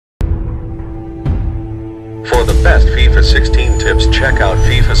For the best FIFA 16 tips, check out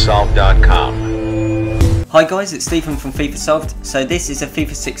fifasolved.com. Hi guys, it's Stephen from FIFA Solved. So this is a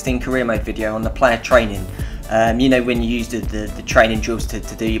FIFA 16 career mode video on the player training. You know, when you use the training drills to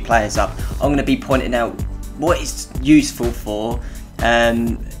do your players up. I'm going to be pointing out what it's useful for,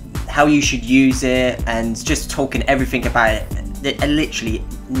 how you should use it, and just talking everything about it. Literally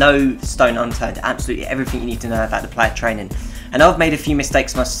no stone unturned, absolutely everything you need to know about the player training. And I've made a few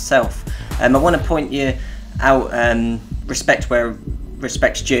mistakes myself. I want to point you out, respect where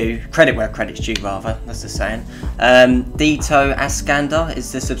respect's due, credit where credit's due rather, that's the saying. Dito Askander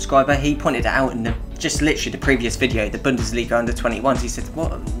is the subscriber. He pointed it out in just literally the previous video, the Bundesliga under 21s. He said,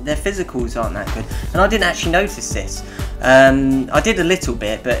 what, their physicals aren't that good. And I didn't actually notice this. I did a little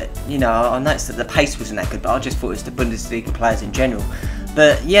bit, but you know, I noticed that the pace wasn't that good, but I just thought it was the Bundesliga players in general.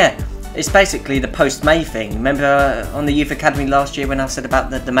 But yeah, it's basically the post-May thing. Remember on the Youth Academy last year when I said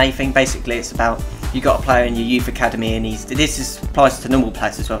about the May thing? Basically it's about, you got a player in your Youth Academy and this applies to normal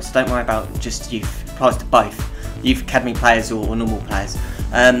players as well, so don't worry about just youth, it applies to both Youth Academy players or normal players.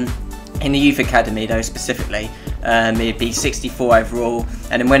 In the Youth Academy though specifically, it'd be 64 overall,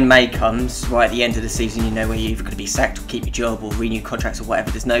 and then when May comes, right at the end of the season, you know, where you're either going to be sacked or keep your job or renew contracts or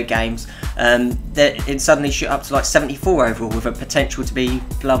whatever, there's no games, it suddenly shoot up to like 74 overall with a potential to be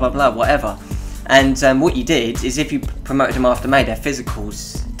blah blah blah whatever. And what you did is, if you promoted them after May, their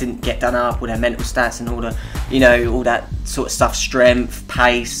physicals didn't get done up, or their mental stats and all the, you know, all that sort of stuff, strength,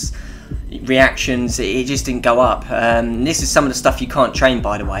 pace, reactions, it just didn't go up. This is some of the stuff you can't train,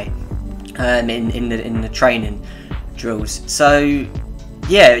 by the way, in the training drills. So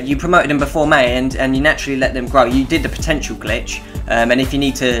yeah, you promoted them before May, and you naturally let them grow. You did the potential glitch, and if you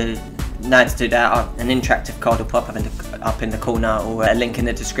need to know how to do that, an interactive card will pop up in the corner, or a link in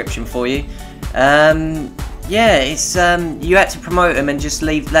the description for you. Yeah, it's you had to promote them and just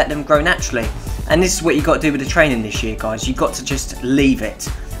let them grow naturally, and this is what you got to do with the training this year, guys. You got to just leave it.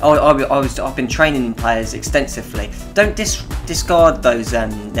 I've been training players extensively. Don't discard those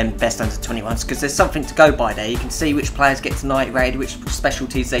them best under 21s, because there's something to go by there. You can see which players get to 90 rated, which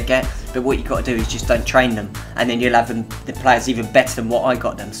specialties they get, but what you got to do is just don't train them, and then you'll have the players even better than what I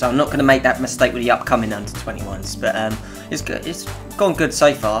got them. So I'm not going to make that mistake with the upcoming under 21s, but it's good. It's gone good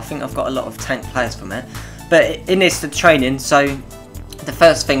so far. I think I've got a lot of tank players from it. But in this, the training, so the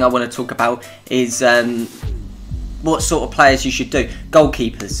first thing I want to talk about is what sort of players you should do.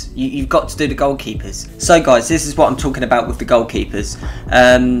 Goalkeepers. You've got to do the goalkeepers. So guys, this is what I'm talking about with the goalkeepers.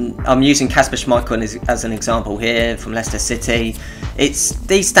 I'm using Kasper Schmeichel as an example here from Leicester City. It's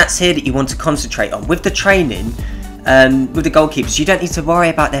these stats here that you want to concentrate on. With the training, with the goalkeepers, you don't need to worry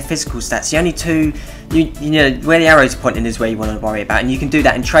about their physical stats. The only two, you know, where the arrows are pointing is where you want to worry about, and you can do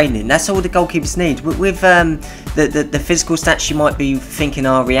that in training. That's all the goalkeepers need. With the physical stats, you might be thinking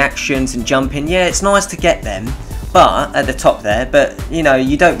are reactions and jumping. Yeah, it's nice to get them, but at the top there, but you know,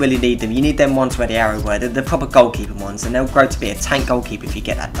 you don't really need them. You need them ones where the arrow were, the proper goalkeeper ones, and they'll grow to be a tank goalkeeper if you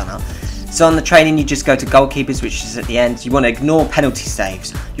get that done up. So on the training, you just go to goalkeepers, which is at the end. You want to ignore penalty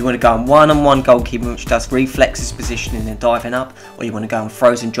saves. You want to go on one-on-one goalkeeping, which does reflexes, positioning and diving up, or you want to go on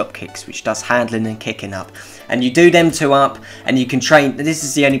throws and drop kicks, which does handling and kicking up. And you do them two up, and you can train. This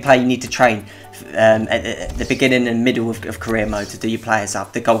is the only player you need to train at the beginning and middle of career mode to do your players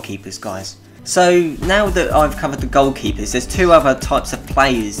up, the goalkeepers, guys. So now that I've covered the goalkeepers, there's two other types of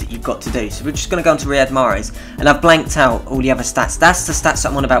players that you've got to do. So we're just going to go on to Riyad Mahrez, and I've blanked out all the other stats. That's the stats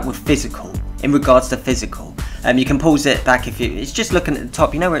that I'm on about with physical, in regards to physical. You can pause it back if you, it's just looking at the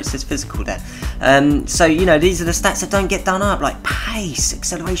top, you know where it says physical there. So you know, these are the stats that don't get done up, like pace,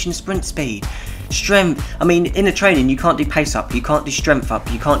 acceleration, sprint speed, strength. I mean, in the training you can't do pace up, you can't do strength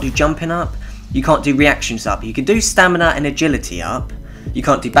up, you can't do jumping up, you can't do reactions up. You can do stamina and agility up, you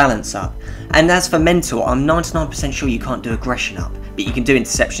can't do balance up. And as for mental, I'm 99% sure you can't do aggression up, but you can do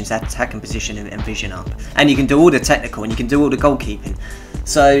interceptions, attack and position and vision up. And you can do all the technical, and you can do all the goalkeeping.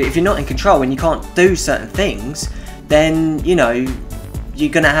 So if you're not in control and you can't do certain things, then you know, you're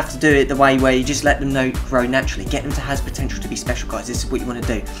going to have to do it the way where you just let them grow naturally. Get them to have potential to be special, guys. This is what you want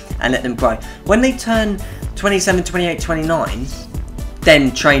to do, and let them grow. When they turn 27, 28, 29,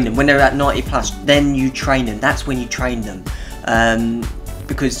 then train them. When they're at 90 plus, then you train them. That's when you train them.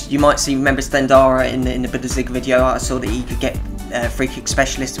 Because you might see, remember Stendara in the Bundesliga video, I saw that he could get free kick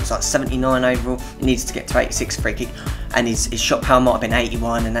specialist. It was like 79 overall. He needs to get to 86 free kick, and his shot power might have been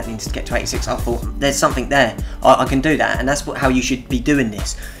 81, and that needs to get to 86. I thought, there's something there. I can do that, and that's how you should be doing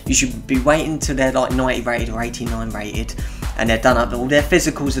this. You should be waiting till they're like 90 rated or 89 rated, and they're done up. All their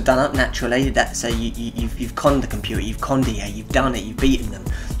physicals are done up naturally. That's you've conned the computer, you've conned it, you've done it, you've beaten them,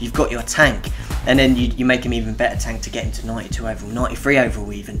 you've got your tank, and then you make them even better tank to get into 92 overall, 93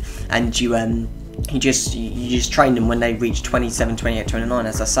 overall even, and you You just train them when they reach 27, 28, 29,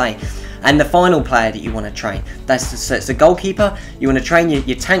 as I say. And the final player that you want to train, so it's the goalkeeper. You want to train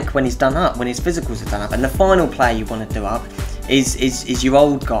your tank when he's done up, when his physicals are done up. And the final player you want to do up is your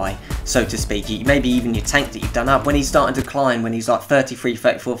old guy, so to speak. Maybe even your tank that you've done up when he's starting to decline, when he's like 33,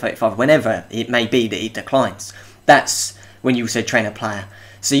 34, 35, whenever it may be that he declines. That's when you also train a player.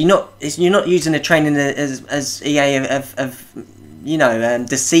 So you're not using the training as EA have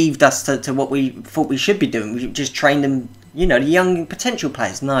deceived us to what we thought we should be doing. We just train them, the young potential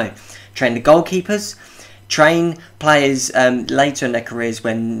players. No, train the goalkeepers, train players later in their careers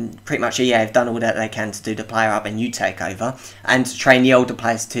when pretty much EA have done all that they can to do the player up and you take over, and to train the older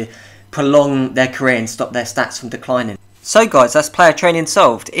players to prolong their career and stop their stats from declining. So guys, that's player training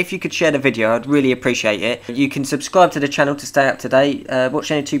solved. If you could share the video, I'd really appreciate it. You can subscribe to the channel to stay up to date. Watch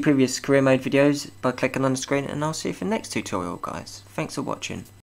any 2 previous career mode videos by clicking on the screen, and I'll see you for the next tutorial, guys. Thanks for watching.